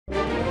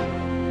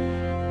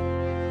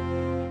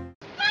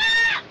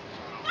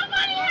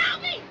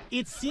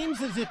It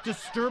seems as if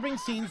disturbing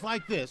scenes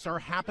like this are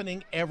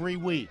happening every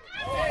week.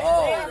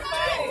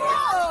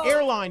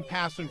 Airline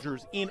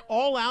passengers in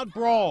all-out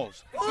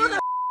brawls,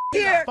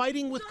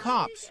 fighting with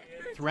cops,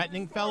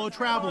 threatening fellow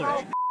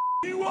travelers,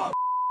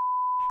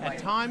 at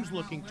times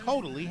looking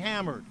totally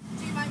hammered.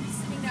 Do you mind me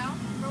sitting down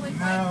really quick?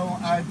 No,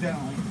 I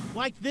don't.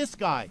 Like this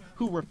guy,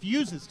 who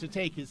refuses to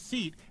take his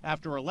seat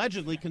after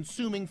allegedly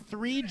consuming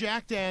 3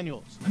 Jack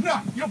Daniels.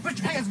 No, you don't put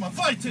your hands on my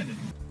flight attendant.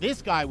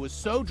 This guy was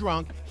so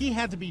drunk, he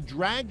had to be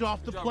dragged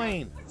off the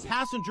plane.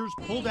 Passengers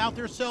pulled out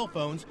their cell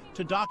phones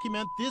to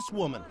document this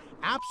woman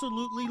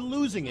absolutely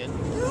losing it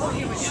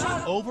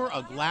over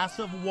a glass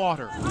of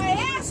water. I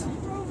asked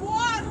for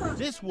water.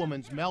 This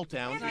woman's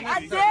meltdown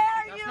I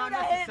dare you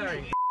to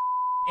hit me.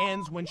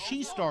 ends when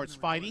she starts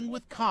fighting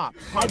with cops.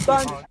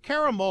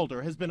 Kara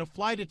Mulder has been a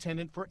flight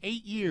attendant for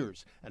 8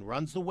 years and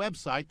runs the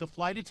website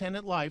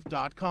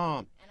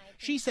theflightattendantlife.com.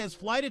 She says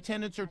flight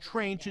attendants are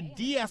trained to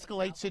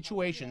de-escalate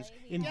situations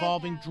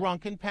involving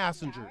drunken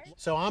passengers.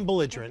 So I'm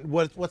belligerent.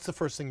 What's the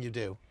first thing you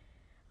do?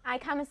 I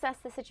come assess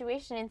the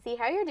situation and see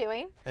how you're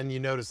doing. And you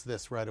notice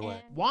this right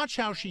away. Watch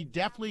how she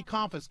deftly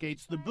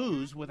confiscates the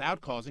booze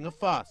without causing a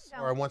fuss.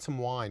 Or I want some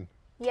wine.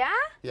 Yeah?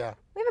 Yeah.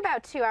 We have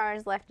about 2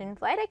 hours left in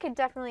flight. I could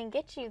definitely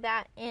get you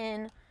that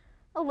in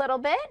a little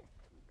bit.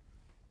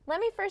 Let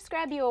me first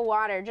grab you a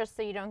water just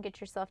so you don't get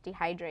yourself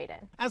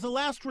dehydrated. As a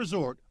last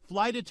resort,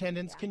 flight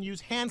attendants can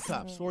use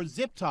handcuffs or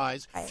zip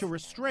ties to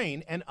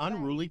restrain an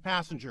unruly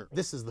passenger.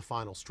 This is the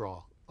final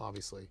straw,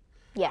 obviously.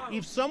 Yeah.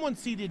 If someone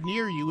seated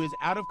near you is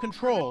out of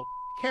control,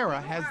 Kara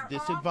has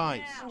this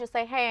advice. Just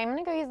say, hey, I'm going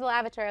to go use the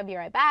lavatory. I'll be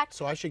right back.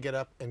 So I should get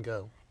up and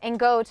go. And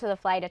go to the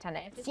flight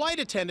attendant. Flight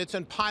attendants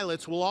and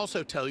pilots will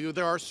also tell you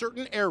there are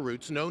certain air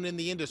routes known in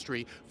the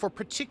industry for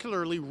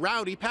particularly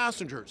rowdy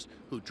passengers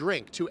who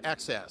drink to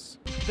excess.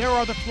 There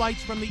are the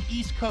flights from the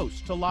East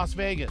Coast to Las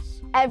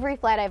Vegas. Every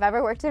flight I've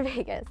ever worked to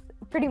Vegas,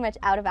 pretty much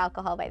out of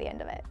alcohol by the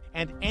end of it.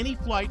 And any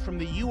flight from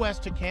the U.S.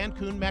 to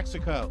Cancun,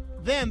 Mexico.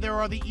 Then there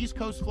are the East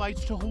Coast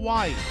flights to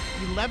Hawaii,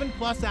 11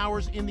 plus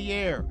hours in the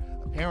air.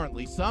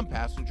 Apparently, some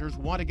passengers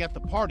want to get the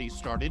party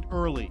started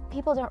early.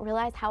 People don't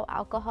realize how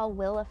alcohol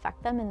will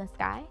affect them in the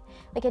sky.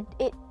 Like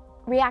it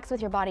reacts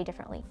with your body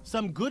differently.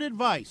 Some good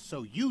advice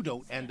so you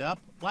don't end up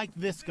like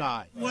this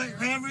guy.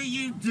 Whatever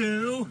you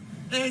do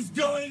is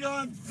going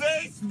on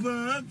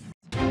Facebook.